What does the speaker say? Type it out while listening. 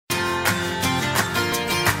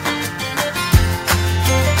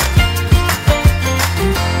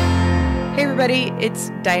everybody,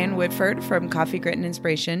 it's Diane Woodford from Coffee, Grit, and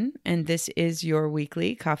Inspiration, and this is your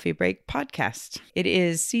weekly Coffee Break podcast. It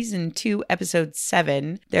is season 2, episode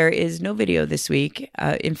 7. There is no video this week.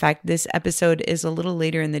 In fact, this episode is a little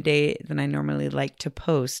later in the day than I normally like to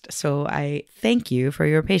post, so I thank you for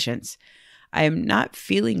your patience. I am not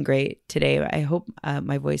feeling great today. I hope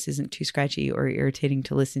my voice isn't too scratchy or irritating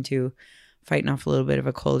to listen to, fighting off a little bit of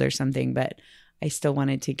a cold or something, but I still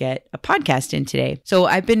wanted to get a podcast in today. So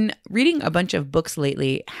I've been reading a bunch of books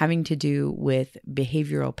lately having to do with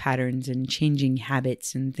behavioral patterns and changing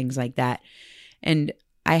habits and things like that. And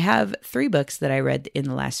I have 3 books that I read in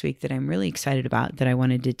the last week that I'm really excited about that I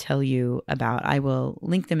wanted to tell you about. I will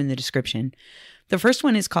link them in the description. The first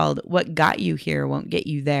one is called What Got You Here Won't Get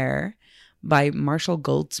You There by Marshall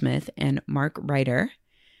Goldsmith and Mark Ryder.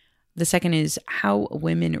 The second is How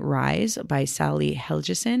Women Rise by Sally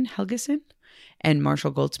Helgesen and Marshall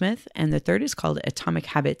Goldsmith. And the third is called Atomic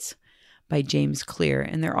Habits by James Clear.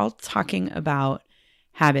 And they're all talking about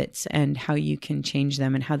habits and how you can change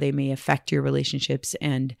them and how they may affect your relationships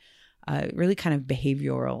and really kind of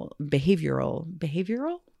behavioral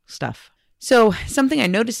stuff. So something I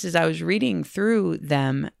noticed as I was reading through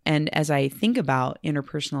them and as I think about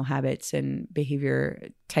interpersonal habits and behavior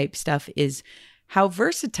type stuff is how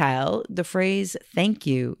versatile the phrase thank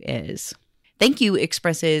you is. Thank you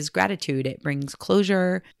expresses gratitude. It brings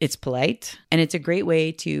closure. It's polite, and it's a great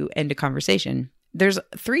way to end a conversation. There's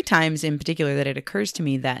 3 times in particular that it occurs to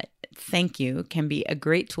me that thank you can be a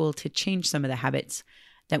great tool to change some of the habits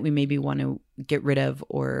that we maybe want to get rid of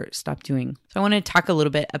or stop doing. So I want to talk a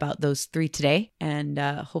little bit about those 3 today, and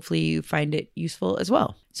hopefully you find it useful as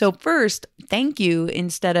well. So first, thank you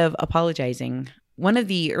instead of apologizing. One of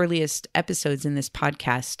the earliest episodes in this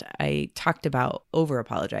podcast, I talked about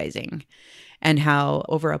over-apologizing and how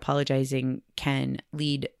over-apologizing can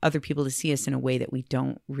lead other people to see us in a way that we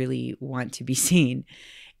don't really want to be seen.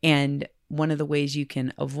 And one of the ways you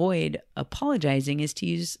can avoid apologizing is to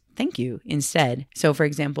use thank you instead. So for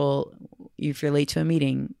example, if you're late to a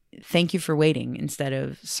meeting, thank you for waiting instead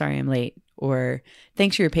of sorry I'm late, or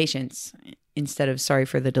thanks for your patience instead of sorry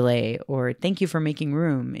for the delay, or thank you for making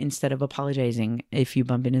room instead of apologizing if you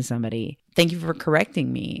bump into somebody. Thank you for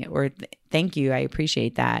correcting me, or thank you, I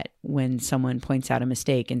appreciate that, when someone points out a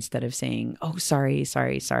mistake instead of saying, oh, sorry.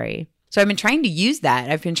 So I've been trying to use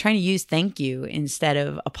that. I've been trying to use thank you instead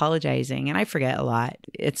of apologizing, and I forget a lot.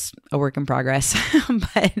 It's a work in progress.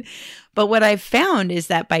 But what I've found is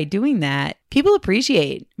that by doing that, people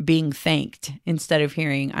appreciate being thanked instead of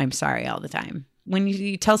hearing I'm sorry all the time. When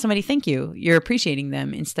you tell somebody thank you, you're appreciating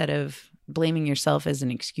them instead of blaming yourself as an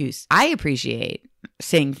excuse. I appreciate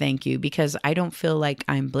saying thank you because I don't feel like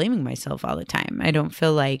I'm blaming myself all the time. I don't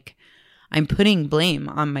feel like I'm putting blame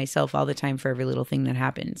on myself all the time for every little thing that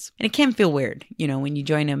happens. And it can feel weird, when you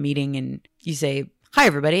join a meeting and you say, hi,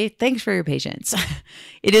 everybody, thanks for your patience.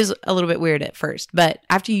 It is a little bit weird at first, but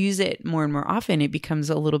after you use it more and more often, it becomes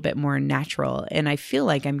a little bit more natural. And I feel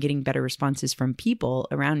like I'm getting better responses from people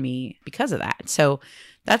around me because of that. So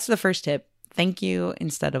that's the first tip. Thank you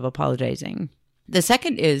instead of apologizing. The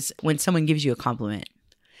second is when someone gives you a compliment.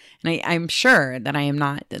 And I'm sure that I am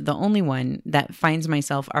not the only one that finds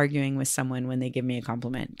myself arguing with someone when they give me a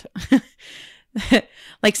compliment.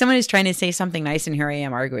 Like someone is trying to say something nice and here I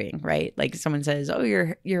am arguing, right? Like someone says, oh,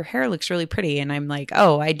 your hair looks really pretty. And I'm like,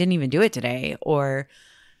 oh, I didn't even do it today. Or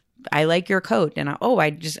I like your coat. And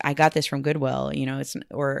I got this from Goodwill,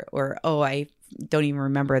 oh, I don't even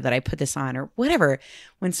remember that I put this on or whatever.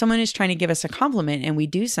 When someone is trying to give us a compliment and we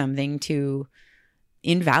do something to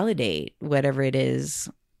invalidate whatever it is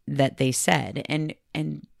that they said. And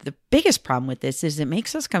the biggest problem with this is it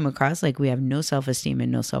makes us come across like we have no self-esteem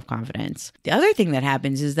and no self-confidence. The other thing that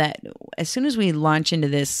happens is that as soon as we launch into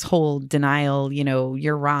this whole denial,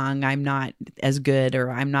 you're wrong, I'm not as good, or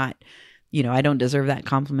I'm not, I don't deserve that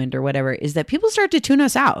compliment or whatever, is that people start to tune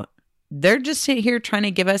us out. They're just sitting here trying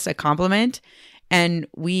to give us a compliment and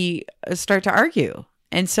we start to argue.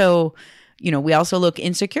 And so we also look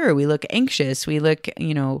insecure. We look anxious. We look,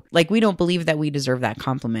 like we don't believe that we deserve that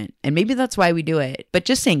compliment. And maybe that's why we do it. But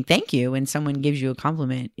just saying thank you when someone gives you a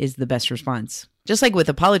compliment is the best response. Just like with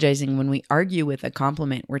apologizing, when we argue with a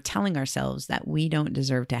compliment, we're telling ourselves that we don't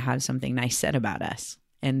deserve to have something nice said about us.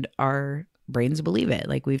 And our brains believe it.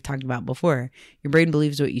 Like we've talked about before, your brain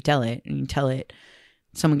believes what you tell it. And you tell it,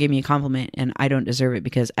 someone gave me a compliment and I don't deserve it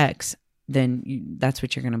because X. Then that's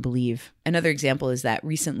what you're going to believe. Another example is that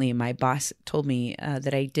recently my boss told me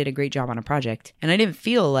that I did a great job on a project. And I didn't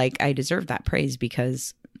feel like I deserved that praise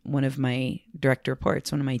because one of my direct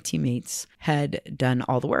reports, one of my teammates, had done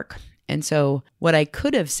all the work. And so what I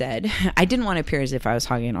could have said, I didn't want to appear as if I was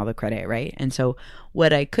hogging all the credit, right? And so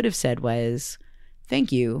what I could have said was,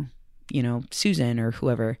 thank you, Susan or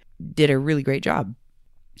whoever did a really great job.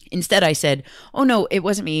 Instead, I said, oh, no, it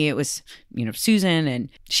wasn't me. It was, Susan, and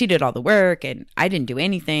she did all the work and I didn't do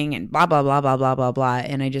anything and blah, blah, blah, blah, blah, blah, blah.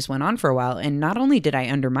 And I just went on for a while. And not only did I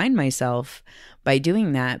undermine myself by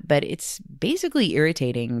doing that, but it's basically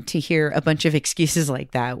irritating to hear a bunch of excuses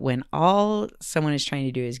like that when all someone is trying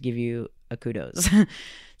to do is give you a kudos.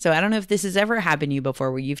 So I don't know if this has ever happened to you before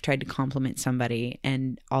where you've tried to compliment somebody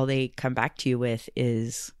and all they come back to you with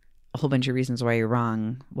is a whole bunch of reasons why you're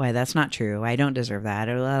wrong, why that's not true, I don't deserve that,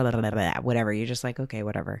 or blah, blah, blah, blah, whatever. You're just like, okay,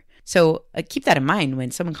 whatever. So keep that in mind when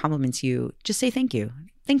someone compliments you. Just say thank you.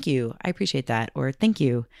 Thank you. I appreciate that. Or thank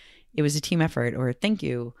you. It was a team effort. Or thank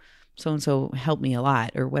you. So-and-so helped me a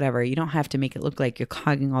lot or whatever. You don't have to make it look like you're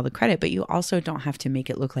hogging all the credit, but you also don't have to make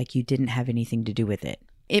it look like you didn't have anything to do with it.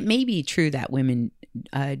 It may be true that women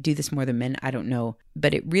do this more than men. I don't know.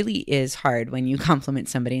 But it really is hard when you compliment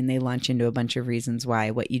somebody and they launch into a bunch of reasons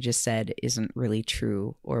why what you just said isn't really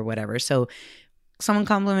true or whatever. So someone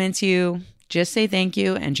compliments you, just say thank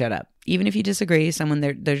you and shut up. Even if you disagree,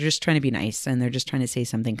 they're just trying to be nice and they're just trying to say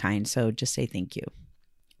something kind. So just say thank you.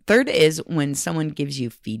 Third is when someone gives you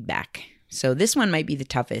feedback. So this one might be the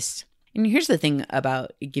toughest. And here's the thing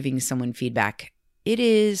about giving someone feedback. It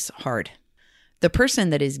is hard. The person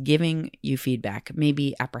that is giving you feedback may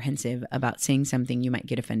be apprehensive about saying something you might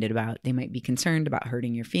get offended about. They might be concerned about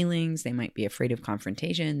hurting your feelings. They might be afraid of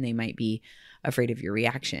confrontation. They might be afraid of your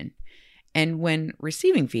reaction. And when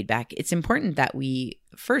receiving feedback, it's important that we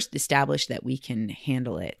first establish that we can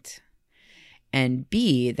handle it. And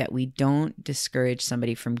B, that we don't discourage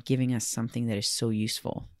somebody from giving us something that is so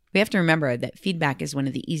useful. We have to remember that feedback is one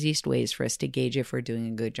of the easiest ways for us to gauge if we're doing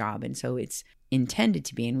a good job. And so it's intended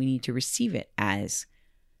to be, and we need to receive it as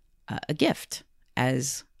a gift,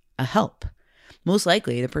 as a help. Most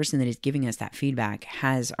likely, the person that is giving us that feedback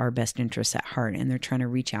has our best interests at heart, and they're trying to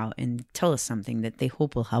reach out and tell us something that they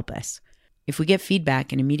hope will help us. If we get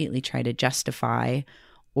feedback and immediately try to justify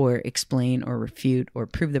or explain or refute or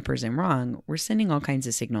prove the person wrong, we're sending all kinds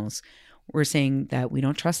of signals. We're saying that we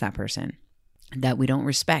don't trust that person, that we don't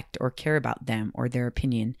respect or care about them or their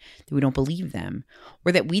opinion, that we don't believe them,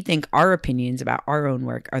 or that we think our opinions about our own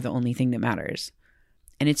work are the only thing that matters.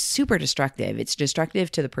 And it's super destructive. It's destructive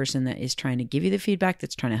to the person that is trying to give you the feedback,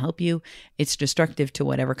 that's trying to help you. It's destructive to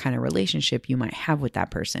whatever kind of relationship you might have with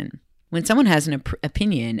that person. When someone has an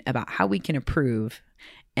opinion about how we can improve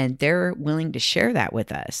and they're willing to share that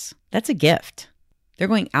with us, that's a gift. They're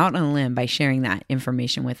going out on a limb by sharing that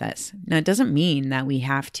information with us. Now, it doesn't mean that we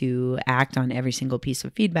have to act on every single piece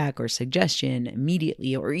of feedback or suggestion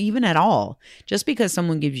immediately or even at all. Just because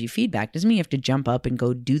someone gives you feedback doesn't mean you have to jump up and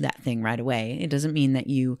go do that thing right away. It doesn't mean that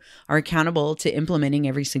you are accountable to implementing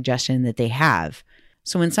every suggestion that they have.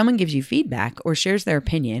 So when someone gives you feedback or shares their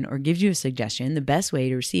opinion or gives you a suggestion, the best way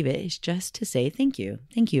to receive it is just to say, thank you.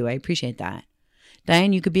 Thank you. I appreciate that.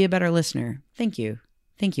 Diane, you could be a better listener. Thank you.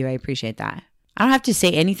 Thank you. I appreciate that. I don't have to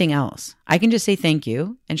say anything else. I can just say thank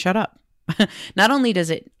you and shut up. Not only does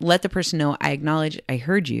it let the person know I acknowledge I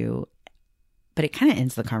heard you, but it kind of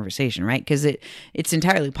ends the conversation, right? Because it's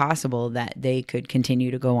entirely possible that they could continue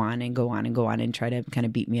to go on and go on and go on and try to kind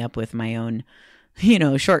of beat me up with my own,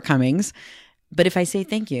 shortcomings. But if I say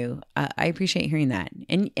thank you, I appreciate hearing that.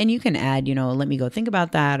 And you can add, let me go think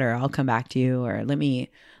about that, or I'll come back to you, or let me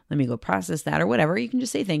go process that, or whatever. You can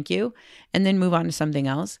just say thank you and then move on to something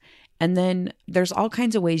else. And then there's all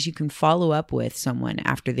kinds of ways you can follow up with someone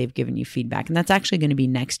after they've given you feedback. And that's actually going to be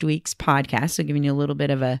next week's podcast. So giving you a little bit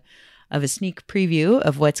of a sneak preview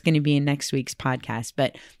of what's going to be in next week's podcast.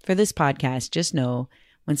 But for this podcast, just know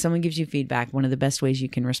when someone gives you feedback, one of the best ways you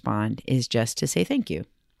can respond is just to say thank you.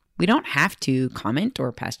 We don't have to comment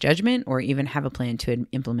or pass judgment or even have a plan to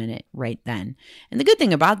implement it right then. And the good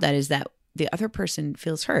thing about that is that the other person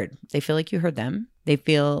feels heard. They feel like you heard them. They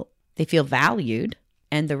feel valued,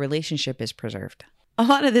 and the relationship is preserved. A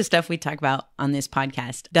lot of the stuff we talk about on this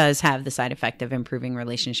podcast does have the side effect of improving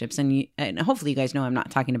relationships. And hopefully you guys know I'm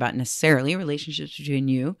not talking about necessarily relationships between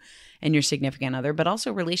you and your significant other, but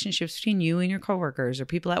also relationships between you and your coworkers or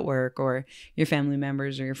people at work or your family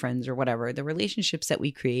members or your friends or whatever. The relationships that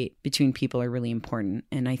we create between people are really important.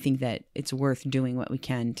 And I think that it's worth doing what we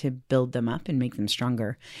can to build them up and make them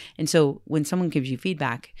stronger. And so when someone gives you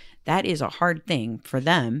feedback, that is a hard thing for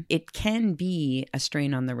them. It can be a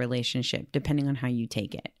strain on the relationship depending on how you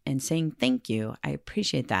take it. And saying, thank you, I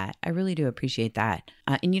appreciate that. I really do appreciate that.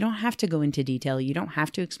 And you don't have to go into detail. You don't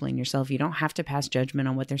have to explain yourself. You don't have to pass judgment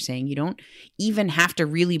on what they're saying. You don't even have to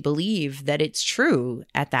really believe that it's true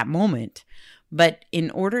at that moment. But in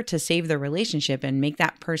order to save the relationship and make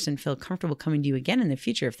that person feel comfortable coming to you again in the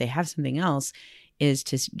future, if they have something else, is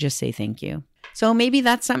to just say thank you. So maybe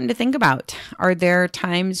that's something to think about. Are there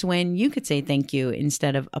times when you could say thank you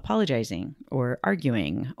instead of apologizing or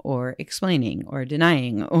arguing or explaining or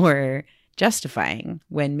denying or justifying,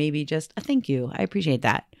 when maybe just a thank you, I appreciate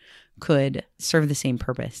that, could serve the same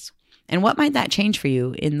purpose? And what might that change for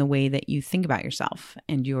you in the way that you think about yourself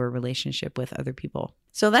and your relationship with other people?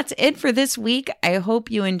 So that's it for this week. I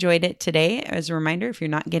hope you enjoyed it today. As a reminder, if you're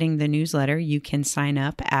not getting the newsletter, you can sign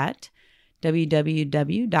up at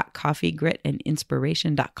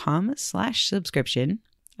www.coffeegritandinspiration.com/subscription.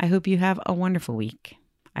 I hope you have a wonderful week.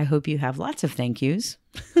 I hope you have lots of thank yous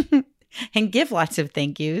and give lots of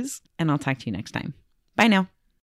thank yous. And I'll talk to you next time. Bye now.